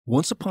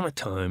Once upon a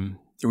time,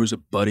 there was a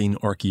budding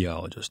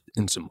archaeologist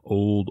in some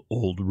old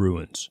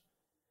ruins.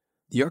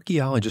 The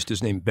archaeologist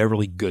is named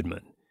Beverly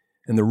Goodman,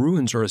 and the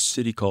ruins are a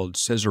city called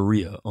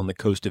Caesarea on the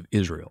coast of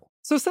Israel.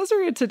 So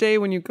Caesarea today,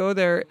 when you go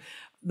there,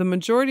 the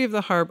majority of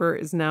the harbor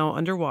is now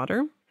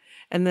underwater.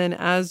 And then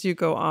as you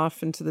go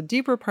off into the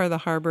deeper part of the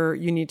harbor,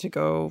 you need to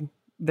go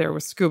there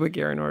with scuba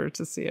gear in order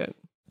to see it.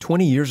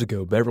 20 years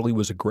ago, Beverly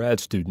was a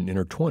grad student in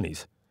her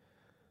 20s.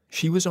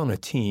 She was on a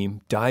team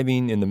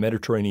diving in the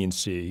Mediterranean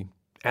Sea,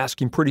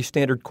 asking pretty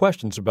standard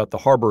questions about the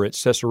harbor at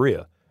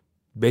Caesarea.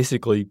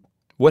 Basically,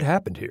 what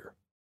happened here?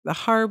 The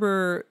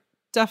harbor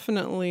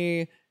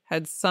definitely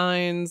had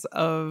signs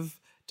of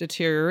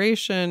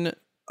deterioration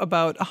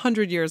about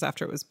 100 years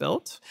after it was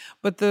built.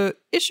 But the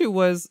issue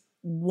was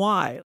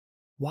why?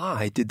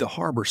 Why did the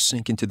harbor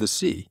sink into the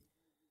sea?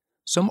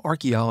 Some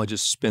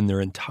archaeologists spend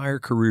their entire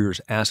careers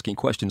asking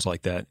questions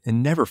like that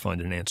and never find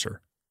an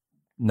answer.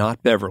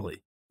 Not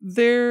Beverly.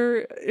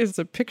 There is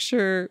a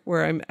picture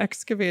where I'm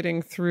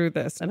excavating through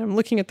this and I'm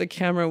looking at the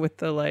camera with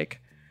the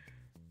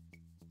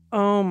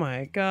oh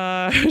my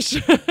gosh.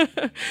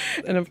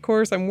 And of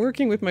course, I'm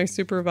working with my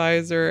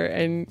supervisor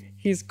and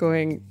he's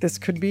going, this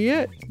could be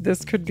it.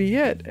 This could be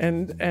it.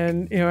 And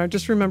I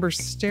just remember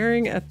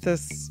staring at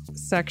this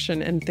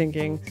section and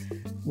thinking,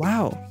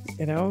 wow,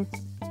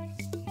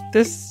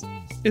 this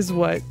is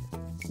what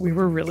we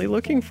were really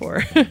looking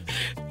for.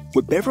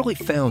 What Beverly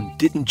found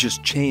didn't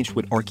just change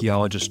what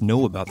archaeologists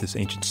know about this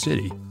ancient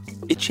city.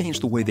 It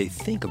changed the way they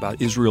think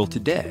about Israel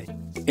today,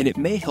 and it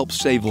may help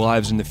save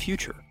lives in the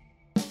future.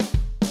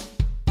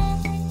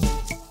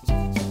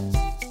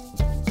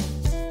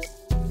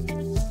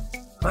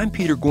 I'm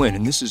Peter Gwynn,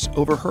 and this is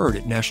Overheard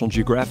at National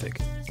Geographic,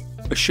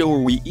 a show where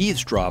we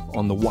eavesdrop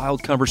on the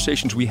wild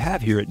conversations we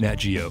have here at Nat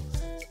Geo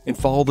and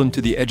follow them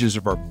to the edges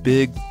of our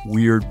big,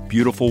 weird,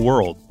 beautiful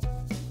world.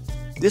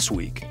 This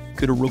week,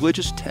 could a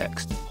religious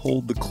text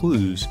hold the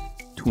clues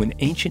to an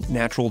ancient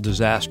natural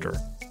disaster?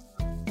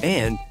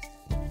 And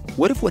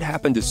what if what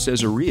happened to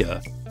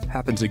Caesarea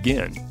happens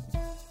again?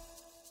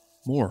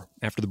 More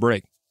after the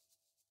break.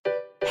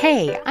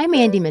 Hey, I'm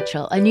Andy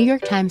Mitchell, a New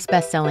York Times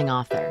bestselling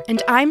author.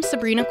 And I'm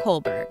Sabrina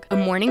Kohlberg, a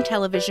morning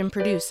television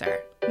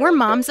producer. We're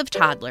moms of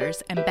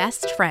toddlers and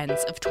best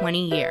friends of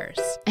 20 years.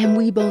 And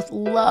we both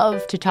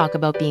love to talk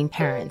about being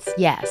parents,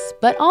 yes,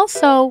 but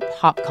also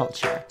pop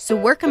culture. So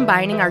we're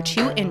combining our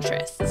two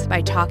interests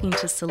by talking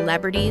to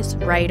celebrities,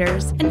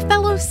 writers, and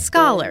fellow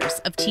scholars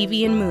of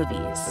TV and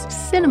movies.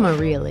 Cinema,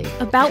 really.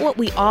 About what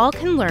we all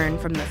can learn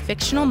from the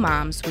fictional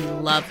moms we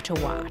love to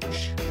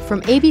watch.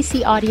 From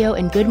ABC Audio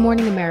and Good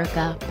Morning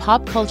America,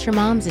 Pop Culture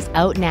Moms is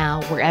out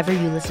now wherever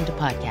you listen to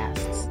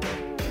podcasts.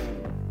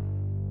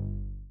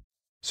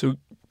 So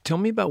tell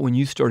me about when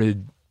you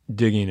started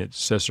digging at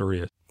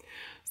Caesarea.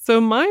 So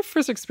my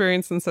first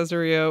experience in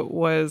Caesarea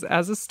was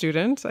as a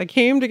student. I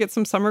came to get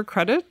some summer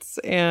credits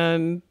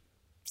and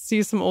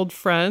see some old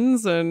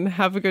friends and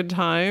have a good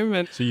time.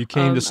 And so you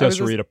came to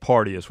Caesarea to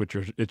party, is what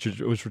you're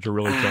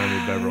really telling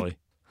me, Beverly.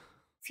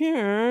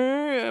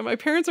 Yeah, my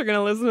parents are going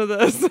to listen to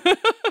this.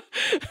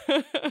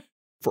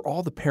 For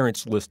all the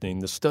parents listening,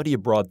 the study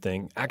abroad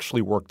thing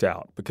actually worked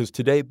out because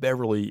today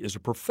Beverly is a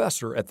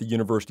professor at the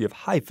University of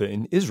Haifa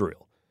in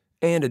Israel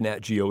and a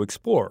Nat Geo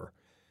explorer.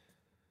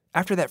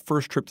 After that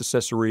first trip to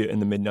Caesarea in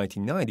the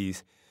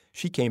mid-1990s,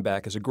 she came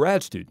back as a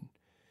grad student.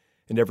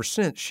 And ever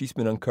since, she's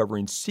been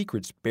uncovering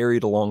secrets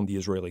buried along the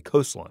Israeli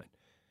coastline.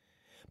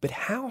 But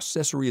how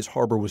Caesarea's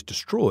harbor was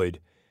destroyed,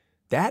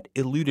 that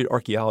eluded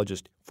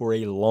archaeologists for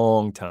a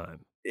long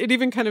time. It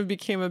even kind of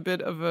became a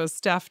bit of a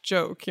staff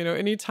joke.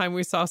 Anytime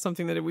we saw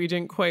something that we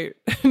didn't quite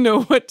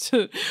know what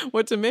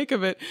to make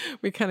of it,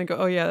 we kind of go,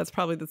 oh yeah, that's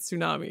probably the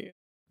tsunami.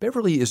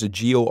 Beverly is a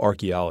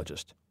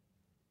geoarchaeologist.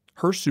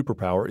 Her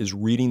superpower is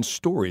reading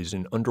stories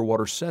in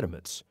underwater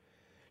sediments.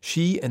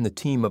 She and the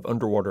team of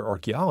underwater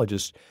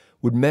archaeologists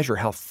would measure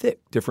how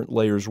thick different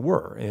layers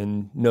were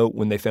and note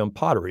when they found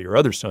pottery or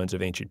other signs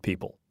of ancient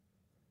people.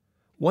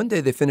 One day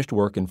they finished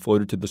work and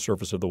floated to the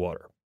surface of the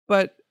water.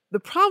 But the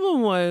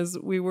problem was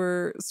we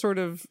were sort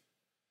of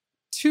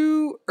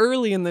too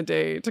early in the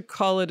day to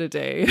call it a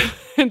day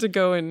and to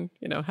go and,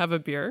 have a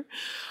beer.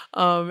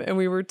 And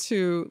we were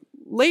too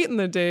late in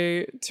the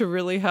day to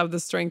really have the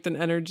strength and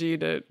energy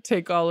to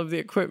take all of the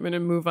equipment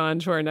and move on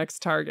to our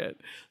next target.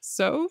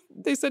 So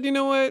they said, you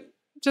know what?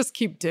 Just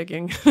keep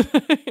digging.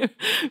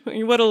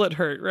 What'll it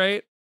hurt,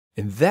 right?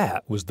 And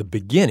that was the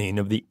beginning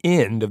of the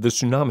end of the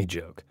tsunami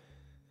joke.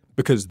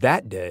 Because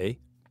that day,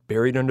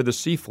 buried under the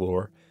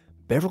seafloor,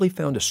 Beverly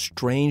found a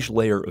strange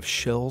layer of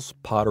shells,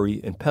 pottery,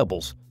 and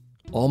pebbles,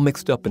 all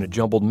mixed up in a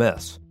jumbled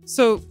mess.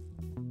 So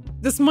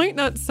this might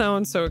not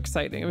sound so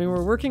exciting. I mean,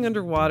 we're working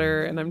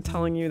underwater, and I'm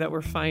telling you that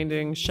we're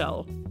finding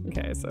shell.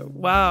 Okay, so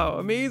wow,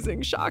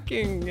 amazing,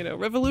 shocking,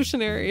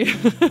 revolutionary.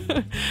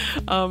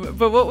 But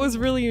what was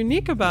really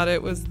unique about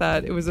it was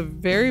that it was a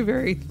very,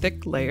 very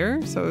thick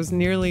layer. So it was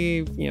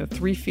nearly,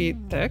 3 feet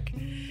thick.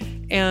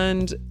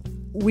 And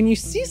when you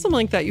see something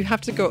like that, you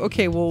have to go,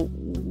 okay, well,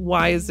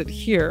 why is it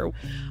here?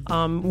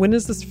 When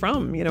is this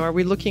from? Are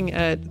we looking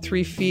at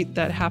 3 feet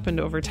that happened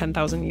over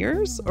 10,000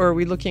 years? Or are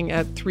we looking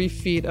at 3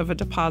 feet of a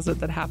deposit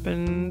that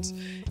happened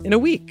in a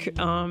week?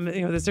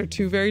 These are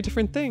two very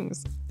different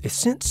things. They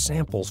sent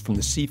samples from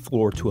the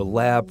seafloor to a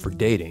lab for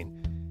dating,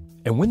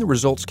 and when the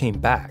results came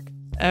back,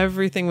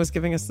 everything was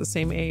giving us the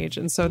same age.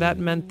 And so that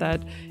meant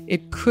that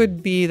it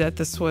could be that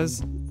this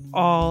was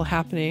all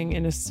happening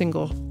in a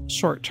single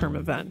short-term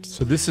event.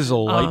 So this is a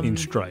lightning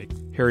strike.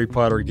 Harry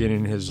Potter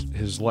getting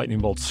his lightning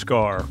bolt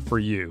scar for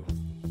you.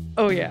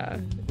 Oh, yeah.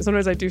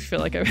 Sometimes I do feel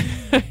like I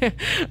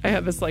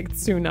have this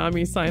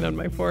tsunami sign on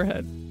my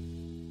forehead.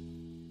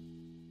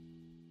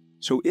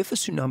 So if a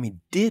tsunami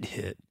did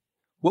hit,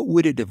 what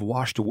would it have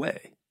washed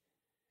away?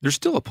 There's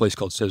still a place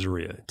called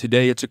Caesarea.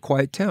 Today it's a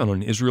quiet town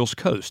on Israel's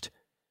coast.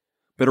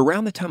 But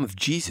around the time of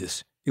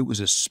Jesus, it was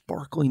a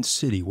sparkling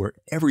city where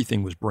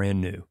everything was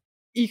brand new.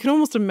 You can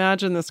almost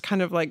imagine this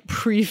kind of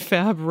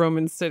prefab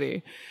Roman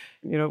city.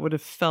 It would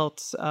have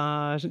felt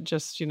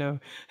just,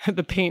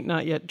 the paint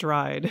not yet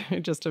dried.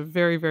 Just a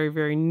very, very,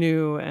 very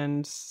new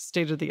and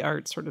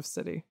state-of-the-art sort of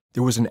city.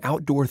 There was an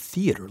outdoor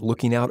theater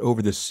looking out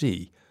over the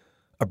sea,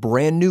 a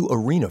brand new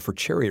arena for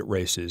chariot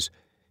races,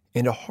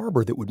 and a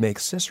harbor that would make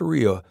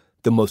Caesarea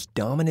the most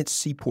dominant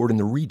seaport in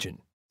the region.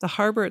 The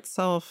harbor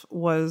itself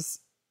was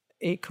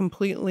a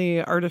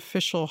completely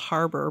artificial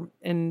harbor,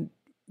 and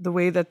the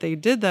way that they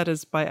did that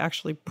is by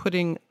actually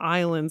putting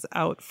islands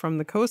out from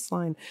the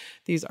coastline,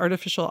 these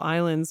artificial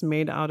islands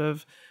made out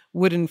of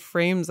wooden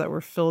frames that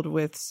were filled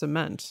with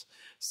cement.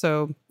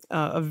 So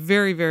a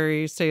very,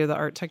 very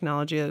state-of-the-art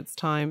technology at its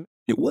time.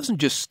 It wasn't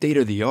just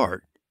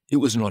state-of-the-art. It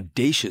was an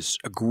audacious,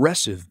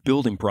 aggressive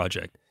building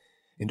project,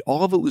 and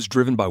all of it was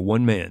driven by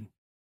one man,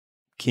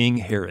 King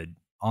Herod.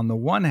 On the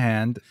one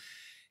hand,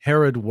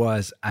 Herod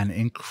was an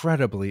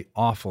incredibly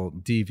awful,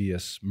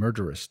 devious,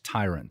 murderous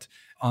tyrant.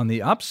 On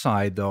the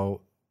upside,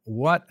 though,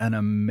 what an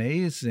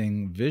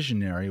amazing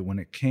visionary when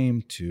it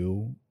came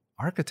to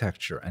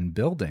architecture and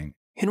building.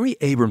 Henry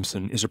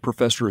Abramson is a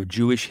professor of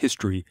Jewish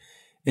history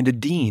and a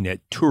dean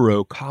at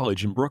Touro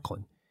College in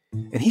Brooklyn.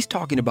 And he's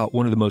talking about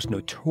one of the most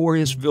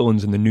notorious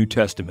villains in the New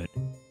Testament.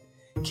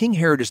 King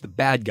Herod is the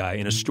bad guy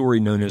in a story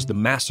known as the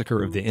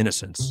Massacre of the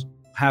Innocents.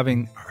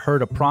 Having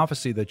heard a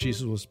prophecy that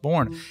Jesus was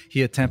born,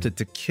 he attempted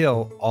to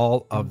kill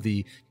all of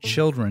the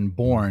children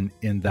born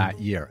in that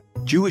year.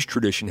 Jewish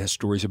tradition has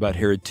stories about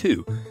Herod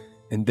too,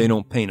 and they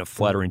don't paint a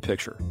flattering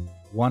picture.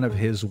 One of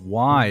his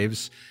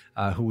wives,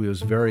 who he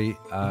was very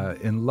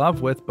in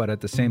love with, but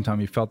at the same time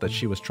he felt that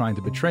she was trying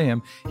to betray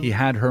him, he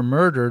had her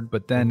murdered,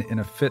 but then in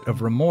a fit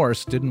of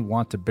remorse didn't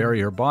want to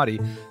bury her body,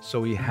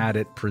 so he had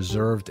it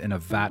preserved in a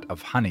vat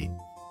of honey.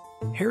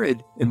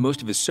 Herod and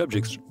most of his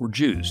subjects were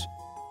Jews,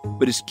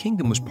 but his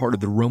kingdom was part of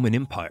the Roman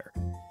Empire,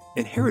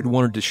 and Herod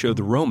wanted to show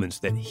the Romans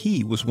that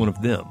he was one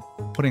of them.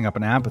 Putting up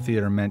an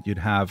amphitheater meant you'd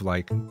have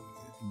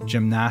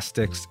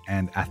gymnastics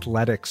and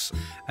athletics,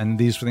 and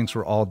these things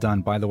were all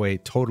done, by the way,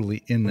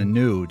 totally in the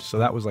nude. So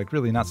that was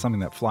really not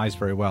something that flies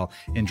very well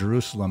in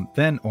Jerusalem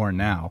then or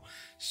now.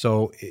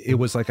 So it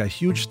was a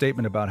huge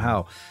statement about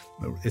how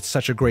it's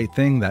such a great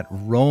thing that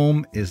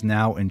Rome is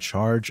now in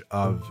charge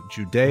of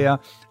Judea,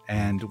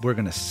 and we're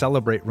going to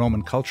celebrate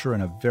Roman culture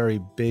in a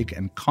very big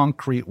and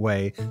concrete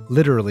way,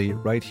 literally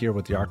right here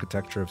with the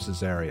architecture of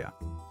Caesarea.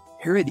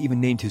 Herod even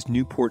named his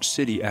new port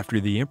city after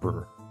the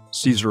emperor,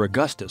 Caesar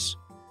Augustus.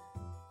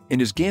 And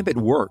his gambit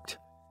worked.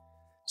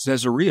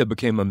 Caesarea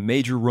became a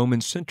major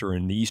Roman center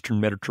in the eastern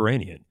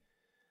Mediterranean.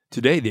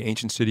 Today, the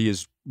ancient city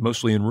is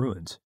mostly in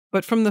ruins.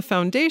 But from the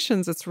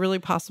foundations, it's really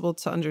possible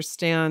to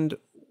understand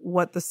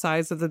what the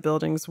size of the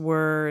buildings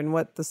were and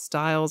what the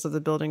styles of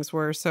the buildings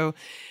were. So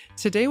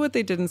today what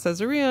they did in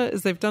Caesarea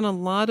is they've done a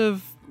lot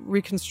of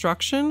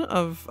reconstruction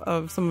of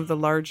some of the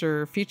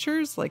larger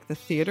features, like the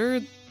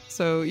theater.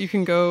 So you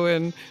can go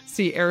and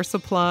see Air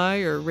Supply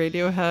or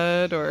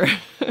Radiohead or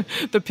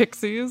the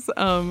Pixies.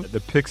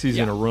 The Pixies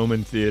in a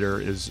Roman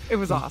theater It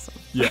was awesome.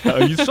 Yeah,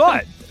 you saw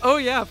it. Oh,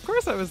 yeah, of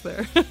course I was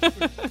there.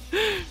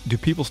 Do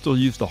people still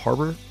use the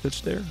harbor that's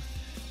there?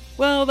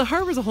 Well, the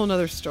harbor's a whole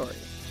nother story.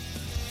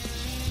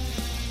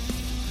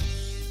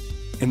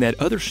 And that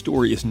other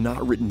story is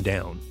not written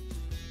down,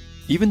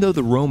 even though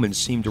the Romans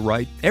seem to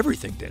write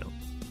everything down.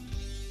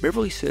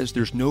 Beverly says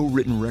there's no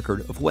written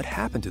record of what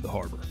happened to the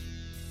harbor.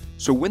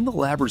 So when the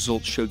lab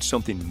results showed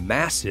something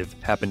massive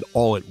happened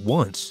all at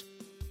once,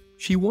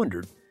 she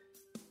wondered,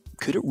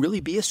 could it really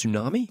be a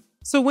tsunami?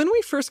 So when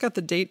we first got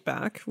the date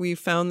back, we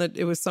found that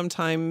it was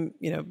sometime,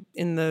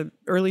 in the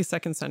early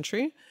 2nd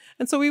century.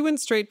 And so we went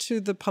straight to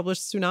the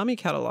published tsunami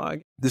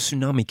catalog. The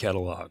tsunami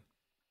catalog.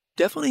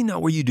 Definitely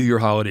not where you do your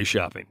holiday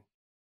shopping.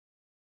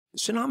 The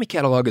Tsunami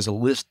Catalog is a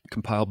list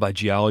compiled by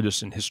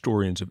geologists and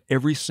historians of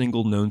every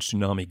single known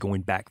tsunami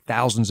going back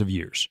thousands of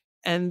years.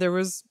 And there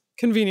was,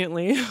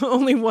 conveniently,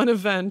 only one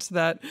event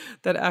that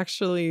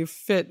actually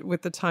fit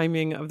with the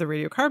timing of the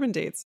radiocarbon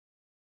dates.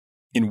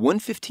 In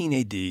 115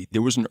 AD,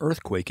 there was an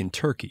earthquake in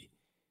Turkey.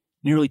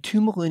 Nearly 2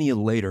 millennia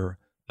later,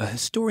 a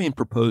historian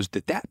proposed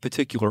that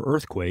particular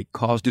earthquake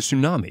caused a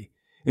tsunami,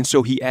 and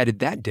so he added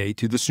that day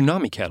to the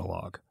tsunami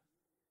catalog.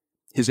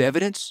 His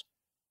evidence?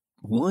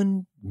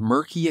 One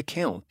murky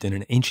account in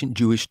an ancient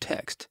Jewish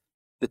text,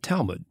 the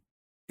Talmud.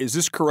 Is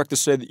this correct to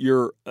say that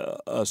you're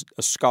a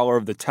scholar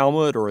of the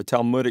Talmud or a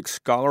Talmudic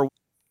scholar?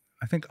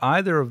 I think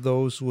either of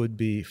those would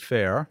be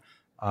fair.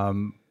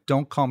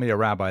 Don't call me a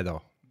rabbi,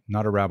 though.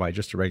 Not a rabbi,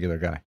 just a regular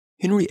guy.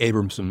 Henry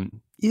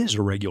Abramson is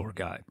a regular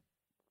guy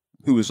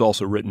who has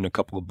also written a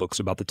couple of books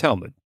about the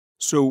Talmud.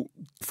 So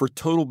for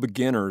total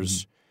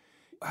beginners,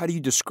 how do you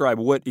describe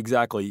what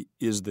exactly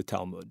is the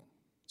Talmud?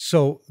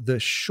 So the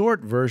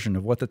short version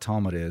of what the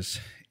Talmud is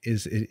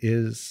it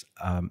is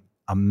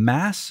a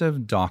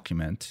massive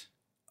document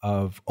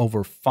of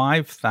over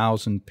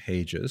 5,000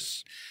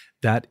 pages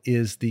that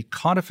is the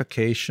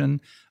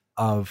codification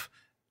of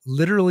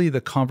literally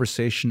the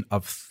conversation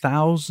of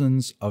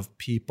thousands of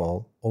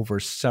people over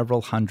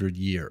several hundred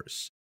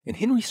years. And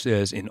Henry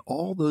says in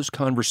all those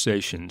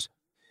conversations,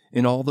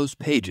 in all those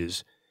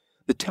pages,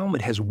 the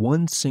Talmud has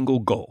one single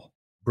goal: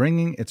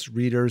 bringing its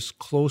readers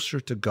closer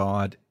to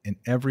God in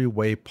every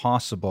way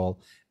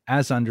possible,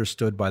 as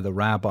understood by the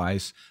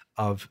rabbis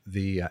of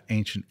the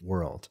ancient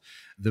world.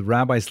 The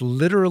rabbis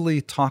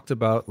literally talked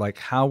about, like,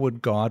 how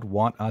would God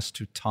want us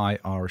to tie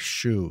our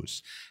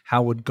shoes?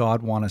 How would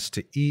God want us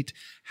to eat?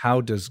 How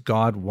does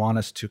God want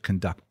us to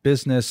conduct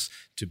business,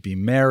 to be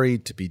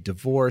married, to be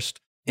divorced?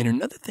 And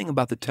another thing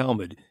about the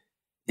Talmud,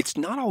 it's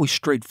not always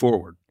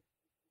straightforward.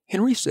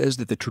 Henry says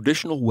that the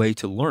traditional way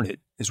to learn it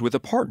is with a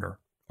partner,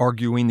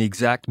 arguing the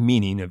exact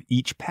meaning of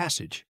each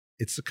passage.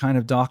 It's the kind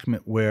of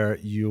document where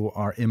you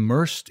are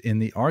immersed in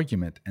the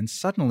argument, and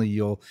suddenly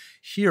you'll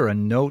hear a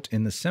note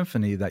in the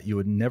symphony that you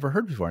had never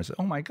heard before and say,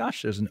 oh my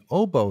gosh, there's an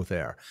oboe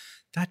there.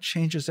 That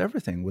changes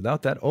everything.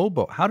 Without that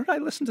oboe, how did I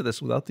listen to this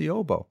without the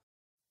oboe?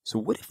 So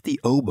what if the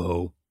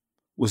oboe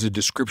was a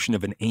description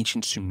of an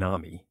ancient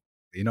tsunami?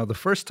 You know, the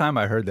first time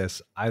I heard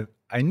this,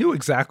 I knew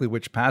exactly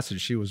which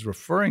passage she was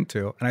referring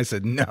to, and I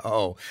said,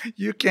 no,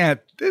 you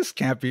can't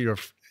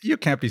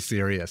be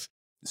serious.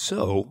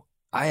 So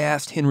I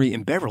asked Henry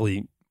and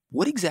Beverly,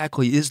 what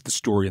exactly is the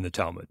story in the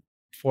Talmud?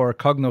 For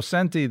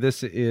cognoscenti,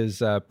 this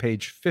is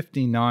page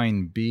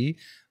 59b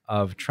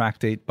of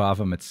Tractate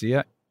Bava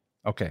Metzia.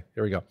 Okay,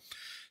 here we go.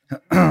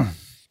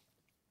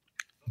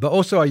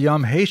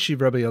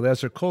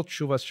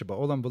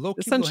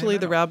 Essentially,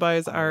 the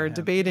rabbis are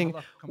debating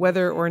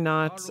whether or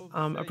not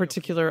a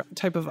particular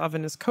type of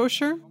oven is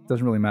kosher. It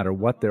doesn't really matter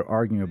what they're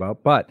arguing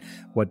about, but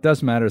what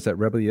does matter is that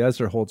Rebbe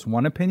Eliezer holds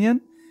one opinion,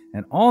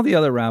 and all the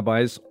other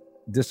rabbis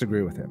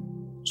disagree with him.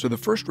 So the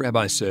first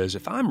rabbi says,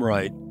 if I'm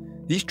right,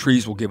 these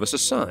trees will give us a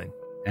sign.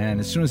 And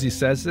as soon as he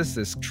says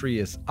this tree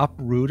is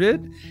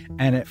uprooted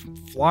and it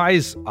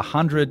flies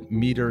 100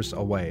 meters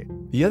away.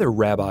 The other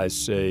rabbis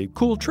say,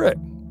 cool trick,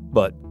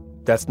 but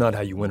that's not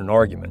how you win an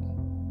argument.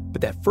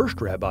 But that first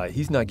rabbi,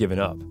 he's not giving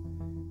up.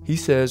 He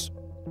says,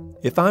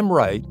 if I'm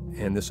right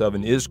and this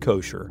oven is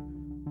kosher,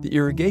 the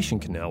irrigation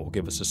canal will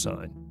give us a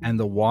sign. And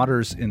the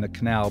waters in the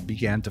canal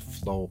began to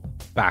flow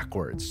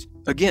backwards.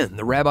 Again,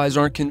 the rabbis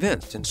aren't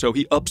convinced, and so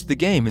he ups the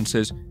game and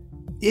says,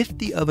 if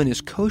the oven is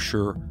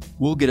kosher,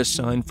 we'll get a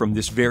sign from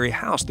this very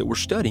house that we're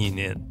studying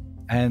in.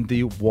 And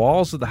the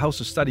walls of the house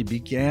of study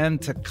began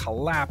to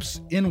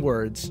collapse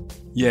inwards.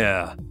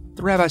 Yeah,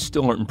 the rabbis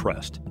still aren't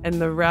impressed.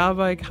 And the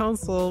rabbi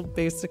council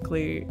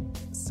basically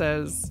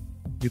says,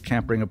 you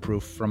can't bring a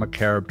proof from a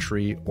carob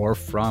tree or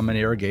from an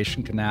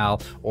irrigation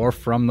canal or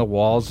from the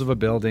walls of a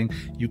building.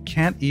 You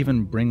can't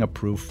even bring a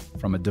proof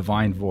from a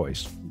divine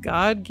voice.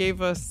 God gave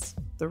us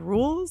the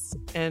rules,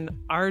 and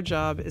our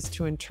job is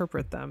to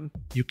interpret them.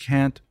 You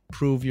can't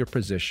prove your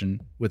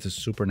position with a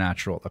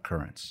supernatural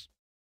occurrence.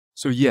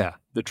 So yeah,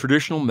 the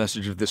traditional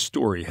message of this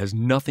story has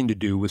nothing to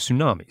do with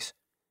tsunamis.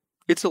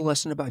 It's a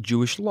lesson about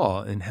Jewish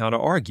law and how to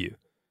argue.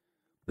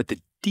 But the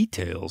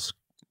details,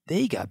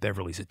 they got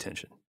Beverly's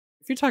attention.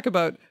 If you talk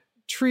about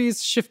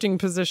trees shifting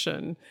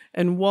position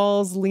and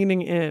walls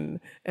leaning in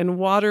and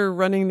water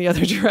running the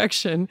other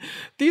direction,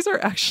 these are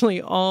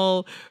actually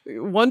all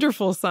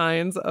wonderful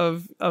signs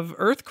of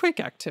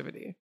earthquake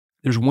activity.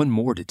 There's one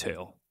more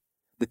detail.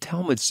 The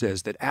Talmud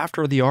says that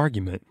after the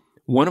argument,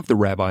 one of the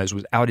rabbis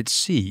was out at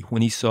sea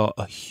when he saw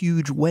a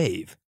huge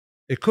wave.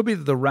 It could be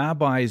that the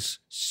rabbis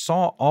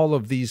saw all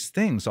of these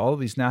things, all of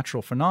these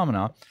natural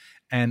phenomena,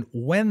 and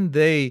when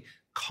they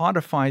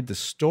codified the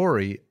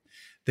story,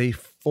 they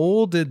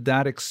folded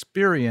that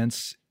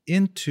experience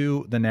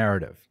into the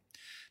narrative.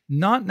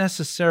 Not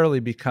necessarily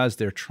because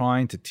they're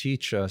trying to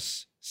teach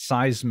us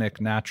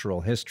seismic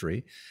natural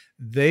history.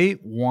 They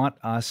want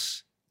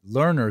us,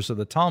 learners of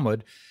the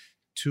Talmud,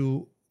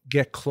 to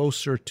get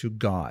closer to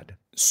God.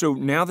 So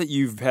now that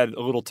you've had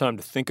a little time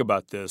to think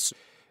about this,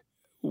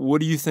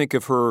 what do you think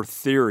of her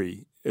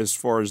theory as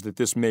far as that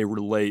this may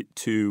relate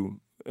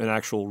to an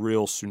actual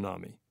real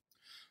tsunami?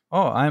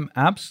 Oh, I'm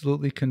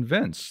absolutely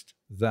convinced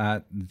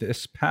that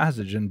this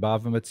passage in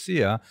Bava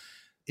Metzia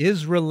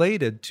is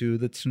related to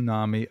the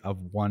tsunami of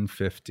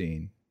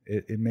 115.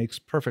 It makes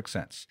perfect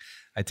sense.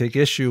 I take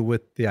issue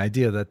with the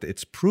idea that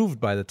it's proved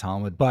by the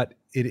Talmud, but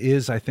it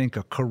is, I think,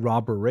 a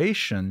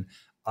corroboration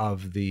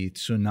of the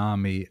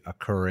tsunami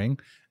occurring,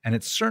 and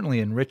it certainly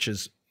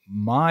enriches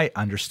my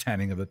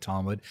understanding of the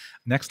Talmud.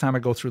 Next time I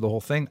go through the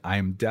whole thing, I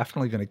am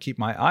definitely going to keep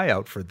my eye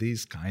out for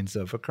these kinds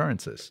of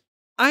occurrences.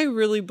 I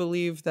really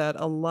believe that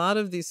a lot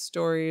of these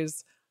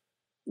stories,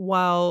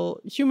 while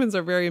humans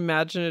are very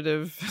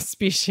imaginative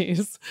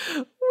species,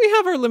 we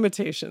have our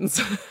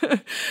limitations.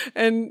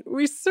 And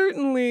we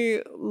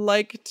certainly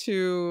like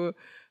to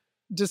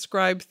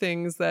describe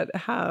things that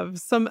have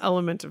some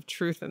element of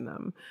truth in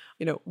them.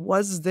 You know,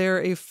 was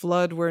there a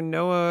flood where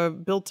Noah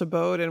built a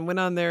boat and went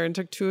on there and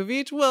took two of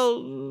each?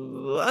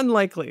 Well,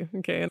 unlikely.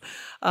 Okay.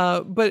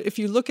 But if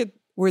you look at,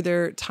 were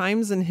there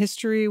times in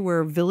history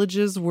where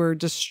villages were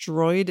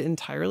destroyed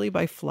entirely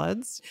by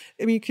floods?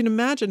 I mean, you can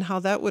imagine how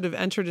that would have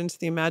entered into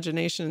the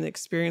imagination and the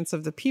experience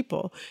of the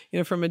people. You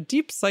know, from a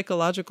deep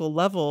psychological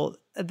level,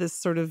 this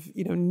sort of,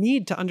 you know,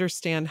 need to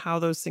understand how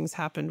those things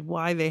happened,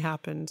 why they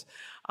happened,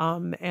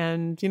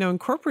 and, you know,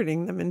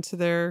 incorporating them into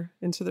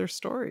their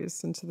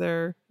stories, into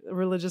their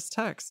religious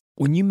texts.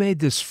 When you made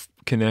this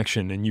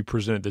connection and you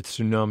presented the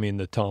tsunami in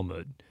the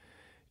Talmud,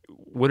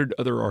 what did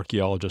other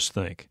archaeologists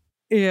think?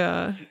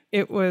 Yeah,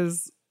 it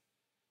was.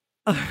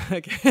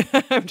 Okay.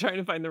 I'm trying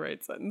to find the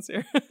right sentence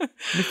here.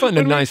 You find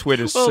a nice way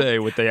to say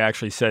what they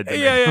actually said to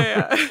me.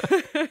 Yeah.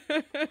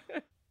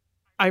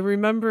 I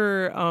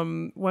remember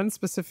one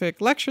specific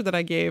lecture that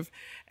I gave,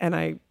 and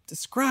I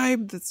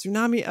described the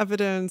tsunami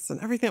evidence and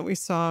everything that we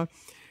saw.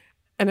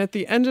 And at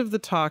the end of the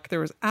talk,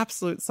 there was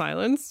absolute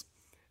silence.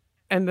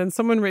 And then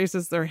someone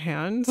raises their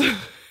hand,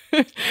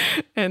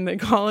 and they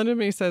call on him,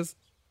 and he says,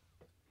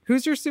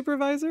 "Who's your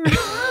supervisor?"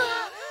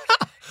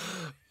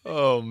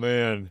 Oh,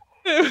 man.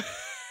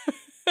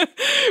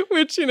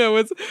 Which, you know,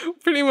 was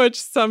pretty much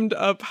summed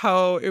up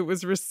how it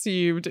was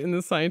received in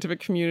the scientific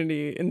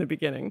community in the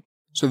beginning.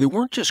 So they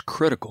weren't just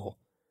critical,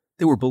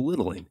 they were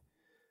belittling.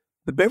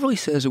 But Beverly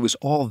says it was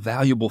all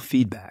valuable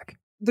feedback.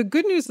 The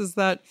good news is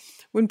that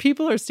when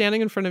people are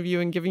standing in front of you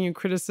and giving you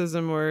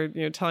criticism, or,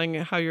 you know, telling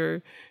you how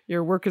your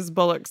work is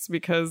bullocks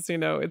because, you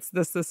know, it's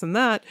this, and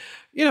that,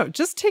 you know,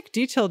 just take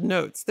detailed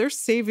notes. They're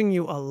saving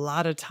you a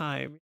lot of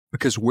time.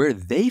 Because where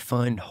they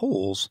find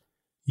holes,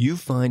 you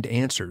find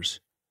answers.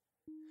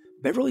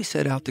 Beverly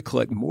set out to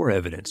collect more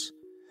evidence.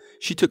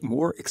 She took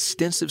more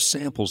extensive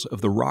samples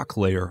of the rock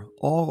layer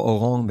all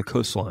along the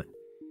coastline.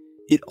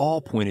 It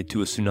all pointed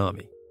to a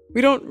tsunami. We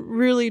don't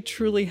really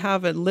truly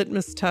have a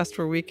litmus test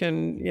where we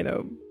can, you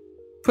know,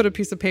 put a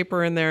piece of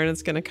paper in there and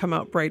it's going to come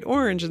out bright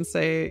orange and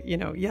say, you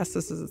know, yes,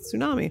 this is a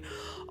tsunami.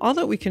 All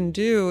that we can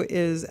do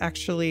is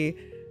actually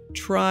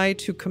try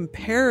to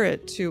compare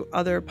it to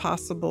other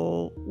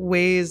possible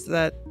ways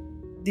that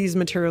these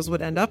materials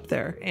would end up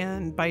there.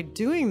 And by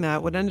doing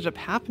that, what ended up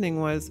happening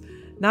was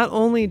not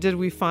only did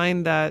we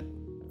find that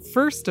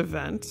first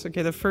event,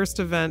 the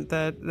first event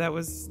that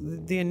was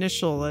the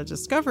initial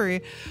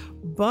discovery,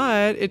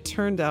 but it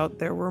turned out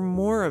there were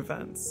more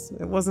events.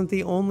 It wasn't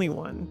the only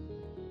one.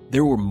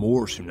 There were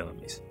more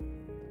tsunamis,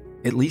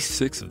 at least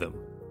 6 of them,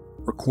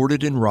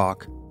 recorded in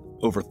rock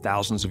over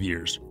thousands of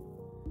years.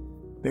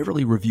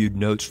 Beverly reviewed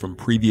notes from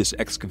previous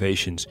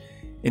excavations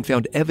and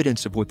found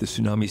evidence of what the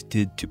tsunamis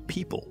did to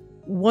people.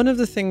 One of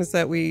the things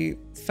that we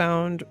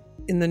found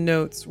in the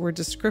notes were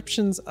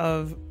descriptions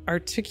of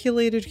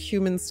articulated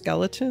human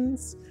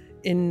skeletons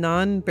in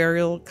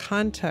non-burial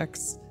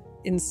contexts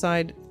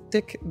inside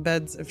thick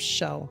beds of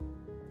shell.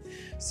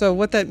 So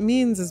what that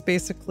means is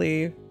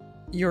basically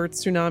your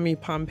tsunami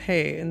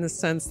Pompeii, in the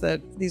sense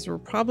that these were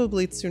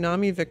probably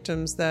tsunami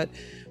victims that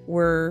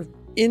were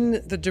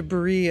in the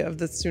debris of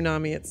the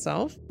tsunami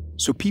itself.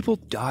 So people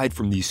died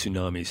from these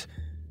tsunamis.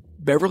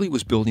 Beverly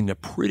was building a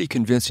pretty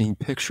convincing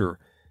picture.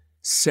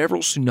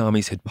 Several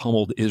tsunamis had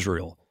pummeled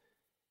Israel.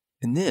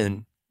 And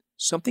then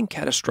something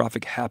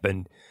catastrophic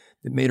happened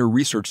that made her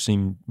research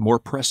seem more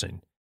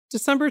pressing.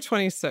 December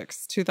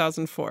 26,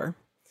 2004.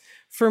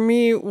 For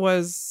me,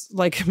 was,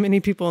 like many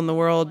people in the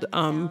world,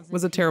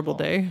 was a terrible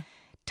day.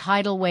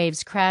 Tidal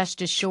waves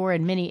crashed ashore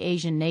in many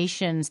Asian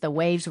nations. The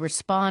waves were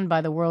spawned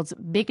by the world's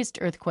biggest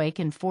earthquake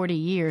in 40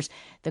 years.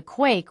 The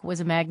quake was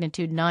a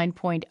magnitude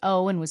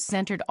 9.0 and was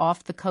centered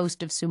off the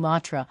coast of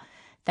Sumatra.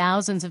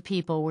 Thousands of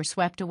people were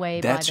swept away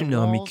by the That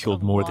tsunami walls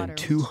killed of more water than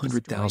which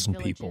 200,000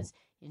 destroyed people. villages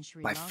in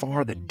Sri By Lanka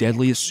far the and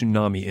deadliest India.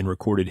 tsunami in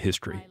recorded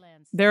history.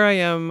 There I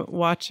am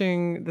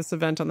watching this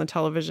event on the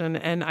television,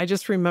 and I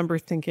just remember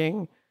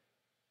thinking,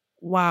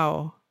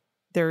 wow,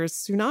 there is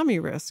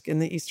tsunami risk in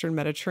the Eastern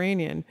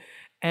Mediterranean,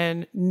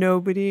 and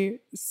nobody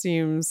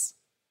seems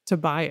to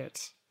buy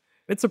it.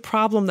 It's a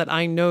problem that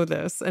I know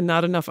this, and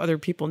not enough other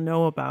people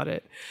know about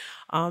it.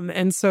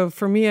 And so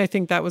for me, I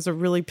think that was a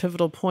really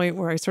pivotal point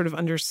where I sort of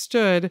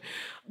understood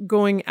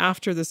going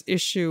after this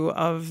issue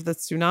of the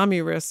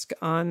tsunami risk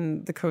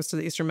on the coast of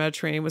the Eastern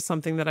Mediterranean was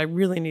something that I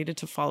really needed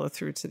to follow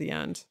through to the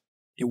end.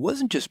 It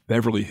wasn't just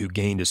Beverly who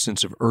gained a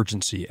sense of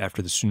urgency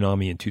after the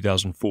tsunami in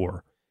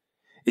 2004.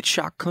 It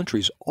shocked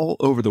countries all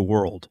over the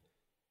world.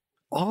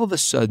 All of a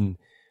sudden,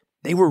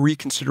 they were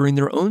reconsidering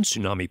their own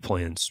tsunami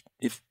plans,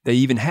 if they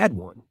even had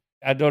one.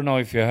 I don't know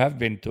if you have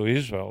been to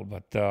Israel,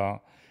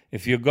 but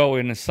if you go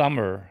in the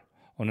summer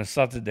on a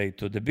Saturday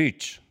to the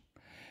beach.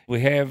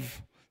 We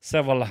have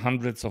several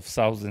hundreds of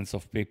thousands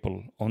of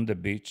people on the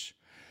beach.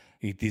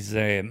 It is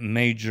a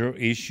major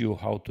issue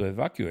how to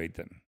evacuate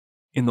them.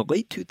 In the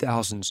late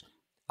 2000s,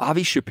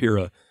 Avi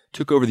Shapira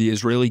took over the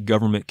Israeli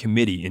government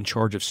committee in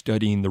charge of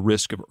studying the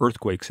risk of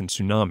earthquakes and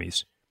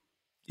tsunamis.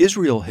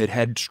 Israel had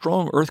had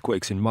strong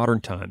earthquakes in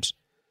modern times,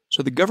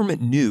 so the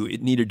government knew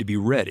it needed to be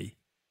ready.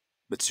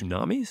 But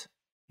tsunamis?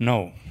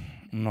 No.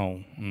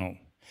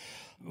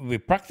 We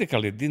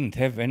practically didn't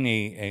have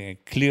any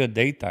clear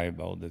data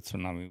about the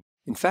tsunami.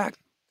 In fact,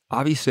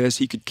 Avi says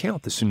he could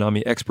count the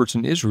tsunami experts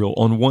in Israel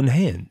on one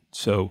hand,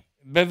 so...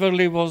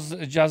 Beverly was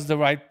just the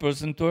right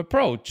person to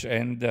approach,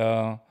 and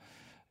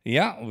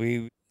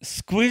we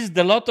squeezed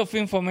a lot of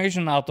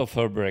information out of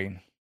her brain.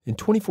 In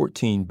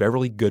 2014,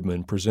 Beverly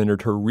Goodman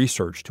presented her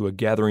research to a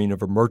gathering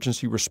of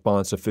emergency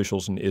response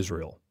officials in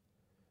Israel.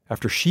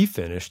 After she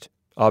finished,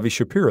 Avi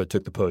Shapira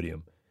took the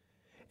podium,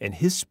 and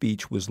his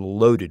speech was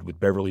loaded with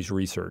Beverly's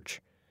research.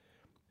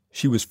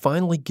 She was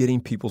finally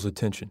getting people's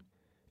attention,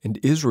 and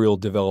Israel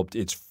developed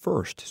its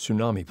first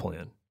tsunami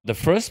plan. The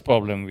first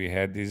problem we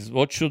had is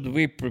what should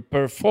we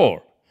prepare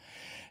for?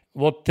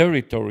 What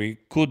territory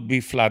could be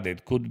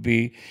flooded, could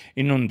be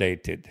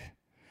inundated?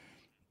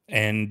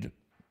 And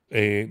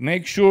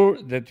make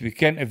sure that we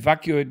can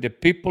evacuate the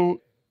people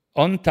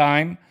on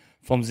time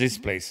from these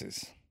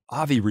places.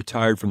 Avi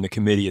retired from the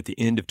committee at the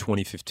end of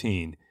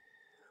 2015,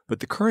 but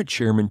the current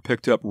chairman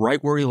picked up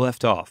right where he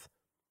left off.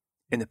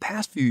 In the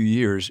past few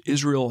years,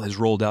 Israel has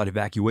rolled out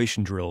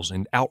evacuation drills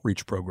and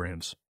outreach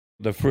programs.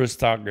 The first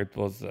target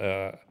was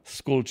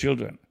school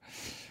children.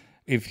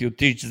 If you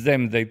teach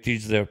them, they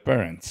teach their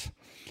parents.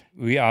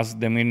 We asked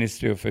the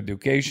Ministry of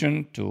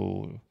Education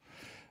to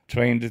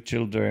train the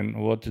children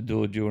what to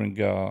do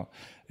during a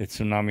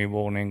tsunami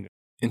warning.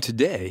 And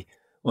today,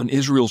 on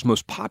Israel's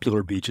most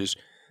popular beaches,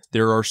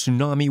 there are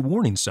tsunami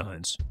warning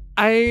signs.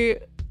 I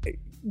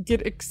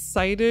get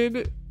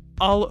excited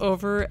all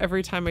over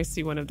every time I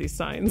see one of these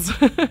signs.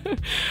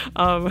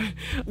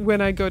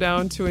 When I go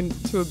down to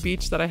a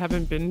beach that I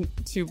haven't been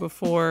to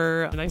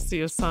before and I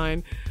see a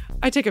sign,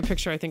 I take a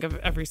picture, I think, of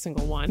every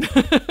single one.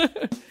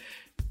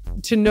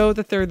 To know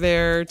that they're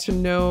there, to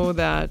know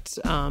that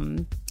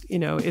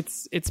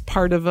it's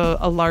part of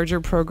a larger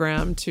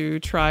program to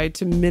try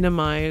to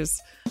minimize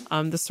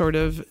the sort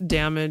of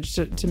damage,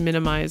 to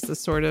minimize the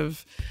sort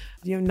of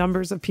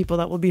numbers of people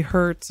that will be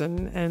hurt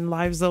and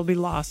lives that will be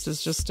lost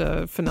is just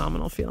a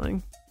phenomenal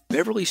feeling.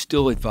 Beverly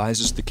still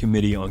advises the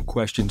committee on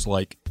questions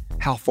like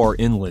how far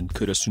inland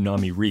could a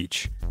tsunami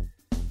reach?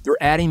 They're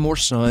adding more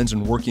signs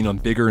and working on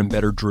bigger and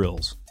better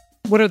drills.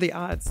 What are the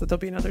odds that there'll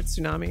be another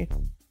tsunami?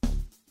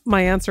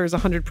 My answer is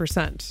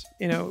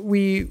 100%.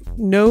 We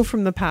know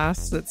from the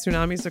past that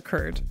tsunamis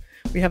occurred.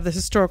 We have the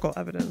historical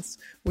evidence.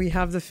 We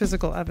have the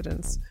physical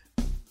evidence.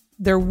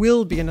 There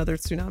will be another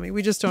tsunami.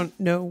 We just don't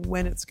know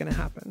when it's going to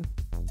happen.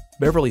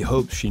 Beverly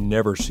hopes she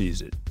never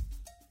sees it.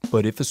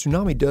 But if a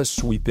tsunami does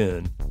sweep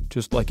in,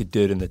 just like it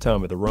did in the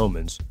time of the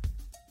Romans,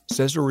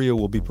 Caesarea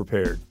will be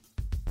prepared.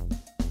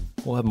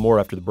 We'll have more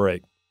after the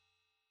break.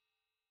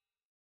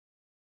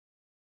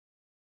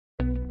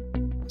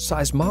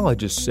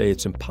 Seismologists say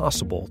it's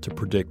impossible to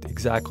predict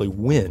exactly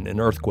when an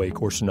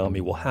earthquake or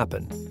tsunami will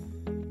happen,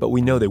 but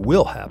we know they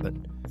will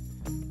happen.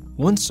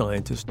 One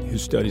scientist who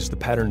studies the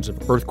patterns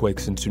of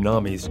earthquakes and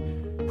tsunamis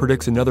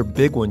predicts another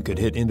big one could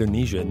hit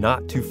Indonesia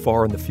not too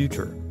far in the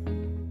future.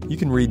 You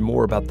can read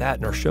more about that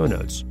in our show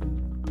notes.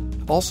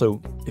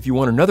 Also, if you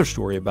want another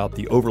story about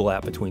the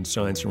overlap between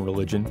science and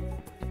religion,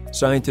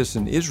 scientists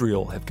in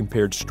Israel have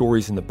compared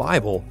stories in the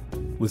Bible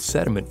with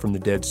sediment from the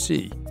Dead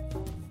Sea.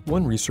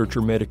 One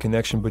researcher made a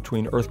connection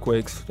between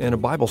earthquakes and a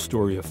Bible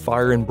story of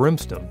fire and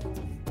brimstone.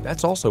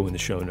 That's also in the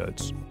show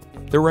notes.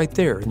 They're right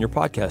there in your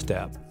podcast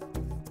app.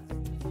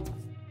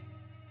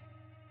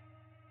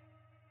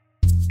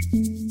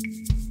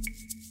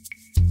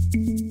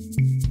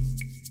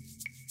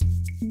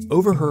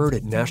 Overheard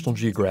at National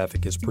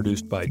Geographic is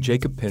produced by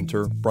Jacob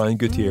Pinter, Brian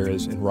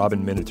Gutierrez, and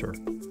Robin Miniter.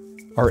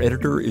 Our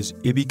editor is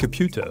Ibi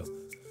Caputo.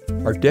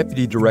 Our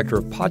deputy director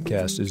of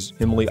podcasts is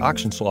Emily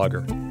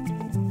Oxenschlager.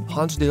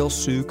 Hansdale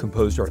Sue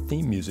composed our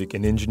theme music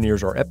and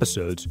engineers our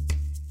episodes,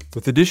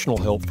 with additional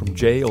help from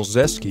Jay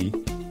Olszewski,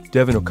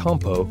 Devin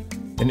Ocampo,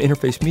 and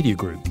Interface Media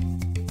Group.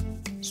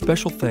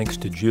 Special thanks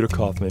to Judah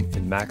Kaufman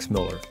and Max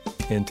Miller,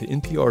 and to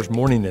NPR's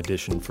Morning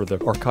Edition for the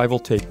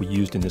archival tape we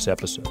used in this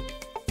episode.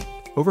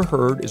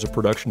 Overheard is a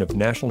production of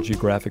National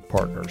Geographic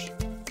Partners.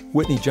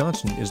 Whitney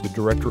Johnson is the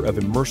director of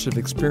Immersive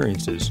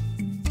Experiences.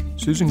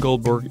 Susan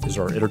Goldberg is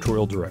our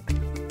editorial director.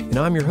 And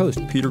I'm your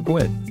host, Peter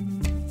Gwinn.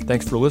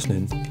 Thanks for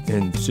listening,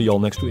 and see y'all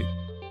next week.